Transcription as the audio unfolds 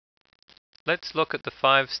Let's look at the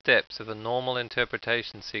 5 steps of a normal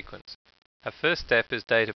interpretation sequence. Our first step is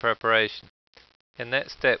data preparation. In that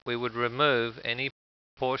step we would remove any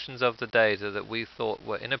portions of the data that we thought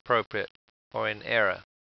were inappropriate or in error.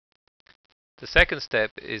 The second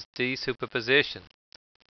step is desuperposition.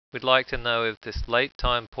 We'd like to know if this late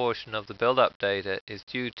time portion of the build-up data is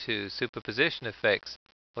due to superposition effects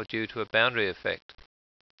or due to a boundary effect.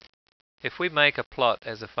 If we make a plot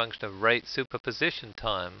as a function of rate superposition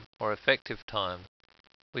time or effective time,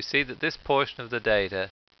 we see that this portion of the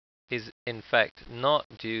data is in fact not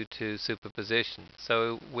due to superposition,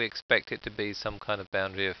 so we expect it to be some kind of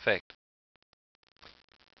boundary effect.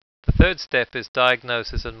 The third step is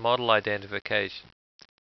diagnosis and model identification.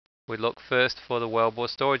 We look first for the wellbore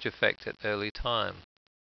storage effect at early time.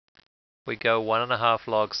 We go 1.5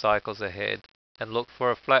 log cycles ahead and look for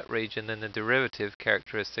a flat region in the derivative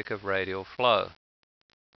characteristic of radial flow.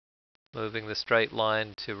 Moving the straight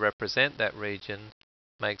line to represent that region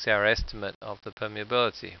makes our estimate of the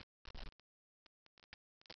permeability.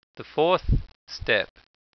 The fourth step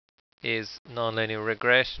is nonlinear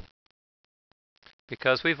regression.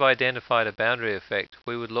 Because we've identified a boundary effect,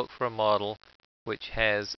 we would look for a model which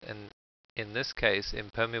has, in this case,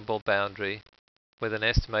 impermeable boundary with an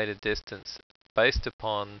estimated distance based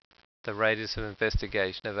upon the radius of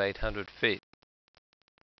investigation of 800 feet.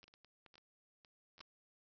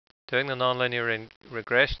 Doing the nonlinear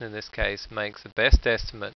regression in this case makes the best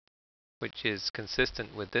estimate which is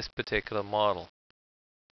consistent with this particular model.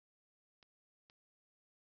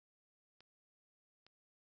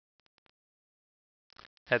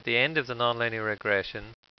 At the end of the nonlinear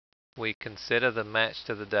regression, we consider the match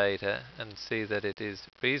to the data and see that it is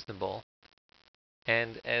reasonable.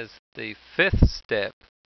 And as the fifth step,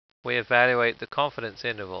 we evaluate the confidence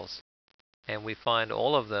intervals, and we find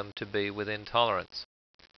all of them to be within tolerance.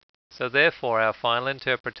 So therefore, our final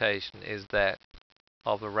interpretation is that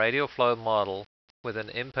of a radial flow model with an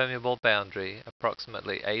impermeable boundary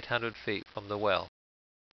approximately 800 feet from the well.